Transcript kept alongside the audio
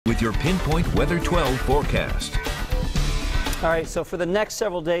with your Pinpoint Weather 12 forecast. All right, so for the next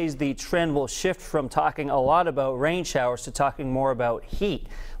several days, the trend will shift from talking a lot about rain showers to talking more about heat.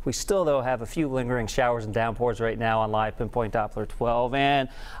 We still, though, have a few lingering showers and downpours right now on live Pinpoint Doppler 12, and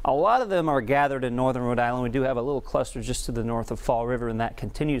a lot of them are gathered in northern Rhode Island. We do have a little cluster just to the north of Fall River, and that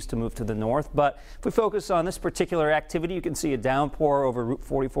continues to move to the north. But if we focus on this particular activity, you can see a downpour over Route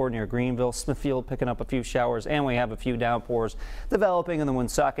 44 near Greenville, Smithfield picking up a few showers, and we have a few downpours developing in the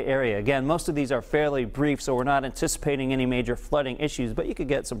Woonsocket area. Again, most of these are fairly brief, so we're not anticipating any major flooding issues, but you could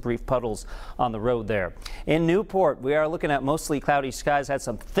get some brief puddles on the road there. In Newport, we are looking at mostly cloudy skies. Had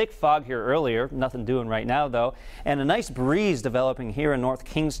some thick fog here earlier, nothing doing right now though, and a nice breeze developing here in North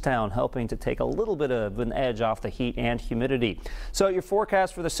Kingstown, helping to take a little bit of an edge off the heat and humidity. So your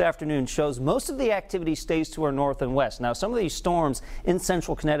forecast for this afternoon shows most of the activity stays to our north and west. Now some of these storms in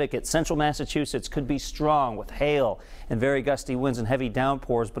central Connecticut, central Massachusetts could be strong with hail and very gusty winds and heavy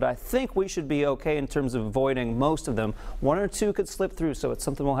downpours, but I think we should be okay in terms of avoiding most of them. One or two could slip through, so it's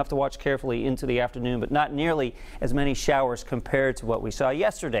something we'll have to watch carefully into the afternoon, but not nearly as many showers compared to what we saw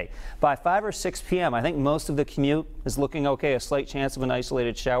yesterday. By 5 or 6 p.m., I think most of the commute is looking okay. A slight chance of an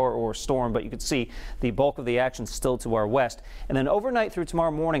isolated shower or storm, but you can see the bulk of the action still to our west. And then overnight through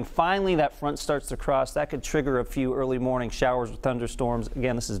tomorrow morning, finally that front starts to cross. That could trigger a few early morning showers with thunderstorms.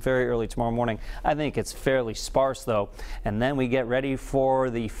 Again, this is very early tomorrow morning. I think it's fairly sparse though. And then we get ready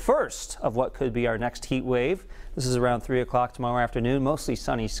for the first of what could be our next heat wave. This is around 3 o'clock tomorrow afternoon, mostly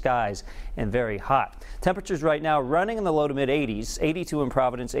sunny skies and very hot. Temperatures right now running in the low to mid 80s, 82 in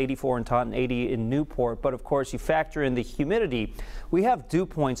Providence, 84 in Taunton, 80 in Newport. But of course, you factor in the humidity. We have dew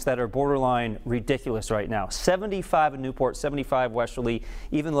points that are borderline ridiculous right now. 75 in Newport, 75 westerly,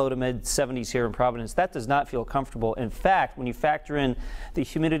 even low to mid 70s here in Providence. That does not feel comfortable. In fact, when you factor in the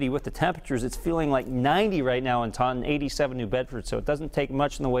humidity with the temperatures, it's feeling like 90 right now in Taunton, 87 New Bedford. So it doesn't take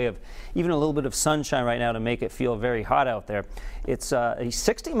much in the way of even a little bit of sunshine right now to make it feel very hot out there. It's a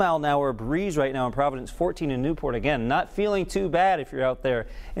 60-mile-an-hour breeze right now in Providence, 14 in Newport. Again, not feeling too bad if you're out there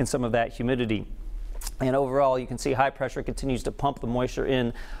in some of that humidity. And overall, you can see high pressure continues to pump the moisture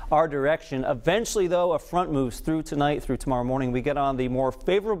in our direction. Eventually, though, a front moves through tonight, through tomorrow morning. We get on the more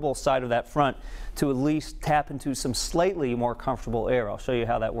favorable side of that front to at least tap into some slightly more comfortable air. I'll show you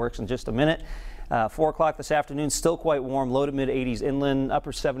how that works in just a minute. 4 o'clock this afternoon, still quite warm, low to mid 80s inland,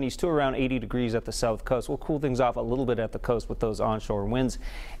 upper 70s to around 80 degrees at the south coast. We'll cool things off a little bit at the coast with those onshore winds.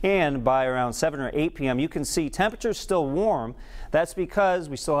 And by around 7 or 8 p.m., you can see temperatures still warm. That's because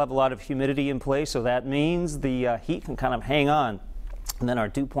we still have a lot of humidity in place, so that means the heat can kind of hang on. And then our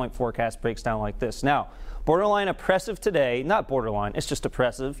dew point forecast breaks down like this. Now, borderline oppressive today, not borderline, it's just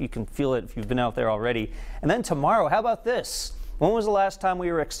oppressive. You can feel it if you've been out there already. And then tomorrow, how about this? When was the last time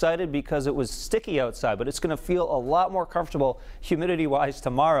we were excited because it was sticky outside? But it's going to feel a lot more comfortable humidity-wise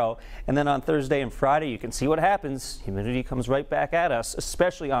tomorrow. And then on Thursday and Friday, you can see what happens. Humidity comes right back at us,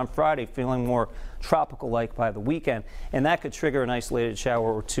 especially on Friday, feeling more tropical-like by the weekend. And that could trigger an isolated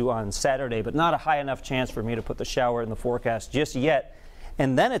shower or two on Saturday, but not a high enough chance for me to put the shower in the forecast just yet.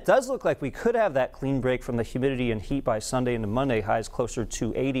 And then it does look like we could have that clean break from the humidity and heat by Sunday into Monday, highs closer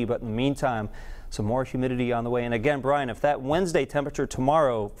to 80. But in the meantime, some more humidity on the way. And again, Brian, if that Wednesday temperature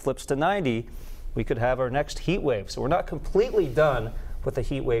tomorrow flips to 90, we could have our next heat wave. So we're not completely done with the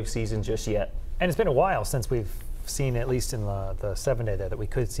heat wave season just yet. And it's been a while since we've seen, at least in the 7-day there, that we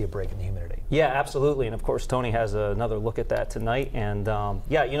could see a break in the humidity. Yeah, absolutely. And of course, Tony has another look at that tonight. And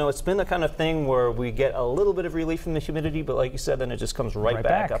yeah, you know, it's been the kind of thing where we get a little bit of relief from the humidity, but like you said, then it just comes right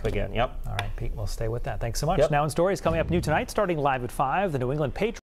back up again. Yep. All right, Pete, we'll stay with that. Thanks so much. Yep. Now in stories coming up new tonight, starting live at 5, the New England Patriots